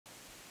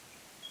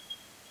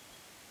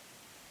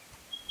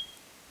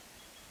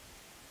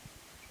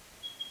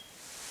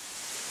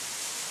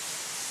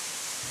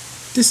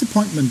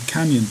Disappointment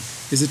Canyon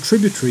is a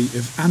tributary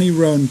of Annie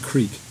Roan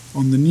Creek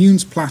on the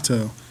Newnes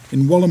plateau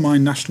in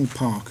Wollemi National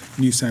Park,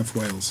 New South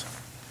Wales.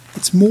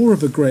 It's more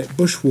of a great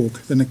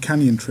bushwalk than a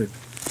canyon trip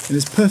and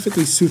is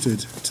perfectly suited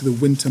to the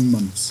winter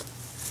months.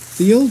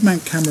 The old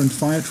Mount Cameron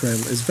fire trail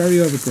is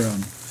very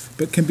overgrown,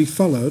 but can be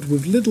followed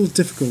with little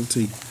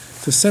difficulty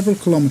for several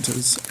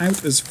kilometres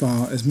out as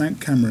far as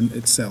Mount Cameron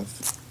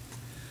itself.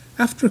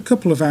 After a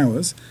couple of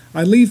hours,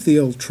 I leave the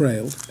old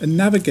trail and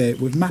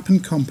navigate with map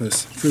and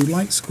compass through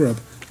light scrub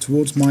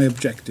towards my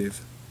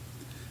objective.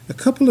 A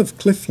couple of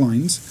cliff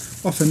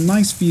lines offer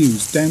nice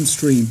views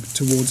downstream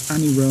towards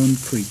Annie Roan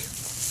Creek.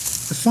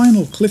 The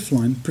final cliff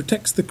line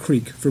protects the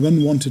creek from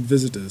unwanted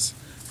visitors,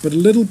 but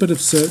a little bit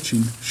of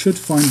searching should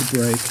find a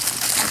break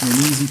and an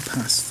easy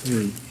pass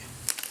through.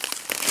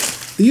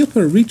 The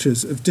upper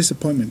reaches of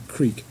Disappointment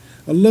Creek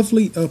are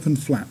lovely open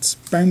flats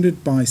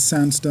bounded by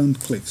sandstone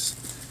cliffs.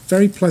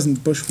 Very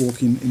pleasant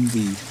bushwalking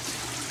indeed.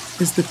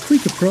 As the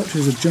creek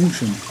approaches a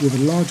junction with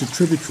a larger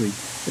tributary,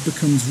 it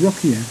becomes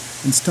rockier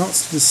and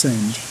starts to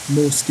descend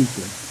more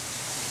steeply.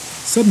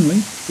 Suddenly,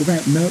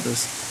 without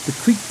notice, the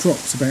creek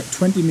drops about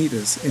 20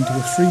 metres into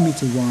a 3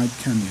 metre wide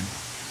canyon.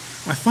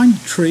 I find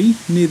a tree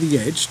near the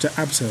edge to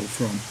abseil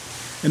from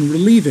and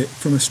relieve it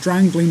from a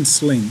strangling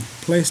sling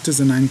placed as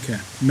an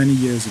anchor many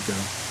years ago.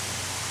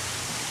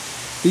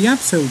 The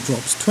abseil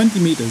drops 20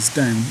 metres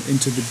down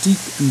into the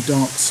deep and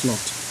dark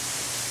slot,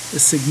 a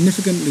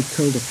significantly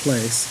colder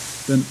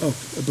place than up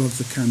above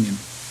the canyon.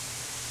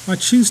 I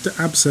choose to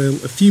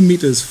abseil a few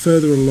metres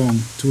further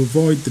along to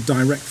avoid the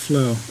direct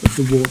flow of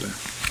the water.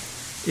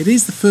 It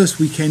is the first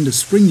weekend of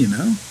spring, you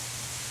know,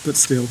 but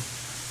still,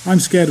 I'm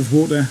scared of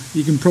water,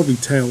 you can probably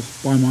tell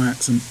by my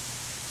accent.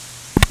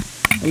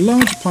 A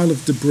large pile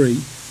of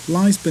debris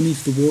lies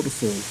beneath the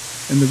waterfall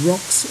and the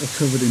rocks are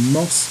covered in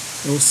moss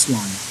or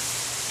slime.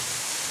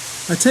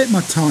 I take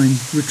my time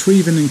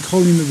retrieving and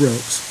culling the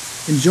ropes,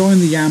 enjoying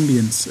the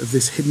ambience of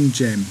this hidden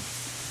gem,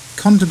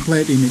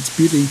 contemplating its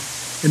beauty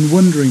and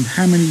wondering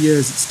how many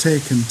years it's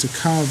taken to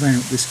carve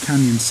out this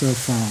canyon so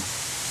far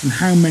and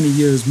how many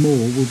years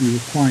more will be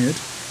required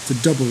to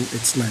double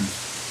its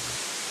length.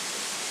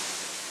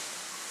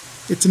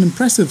 It's an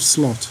impressive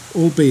slot,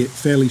 albeit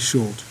fairly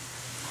short.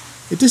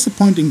 A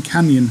disappointing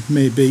canyon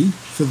may be,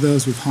 for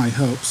those with high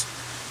hopes,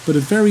 but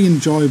a very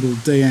enjoyable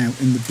day out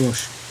in the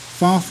bush,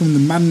 far from the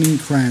maddening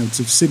crowds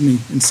of Sydney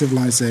and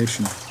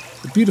civilization,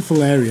 a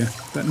beautiful area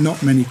that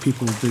not many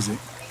people visit.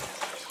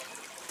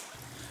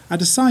 I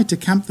decide to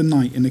camp the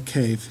night in a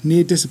cave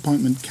near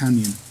Disappointment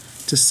Canyon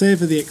to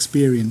savour the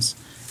experience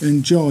and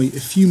enjoy a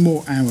few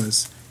more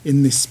hours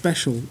in this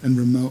special and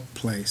remote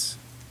place.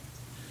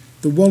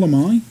 The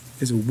Wollemi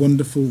is a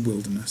wonderful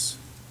wilderness.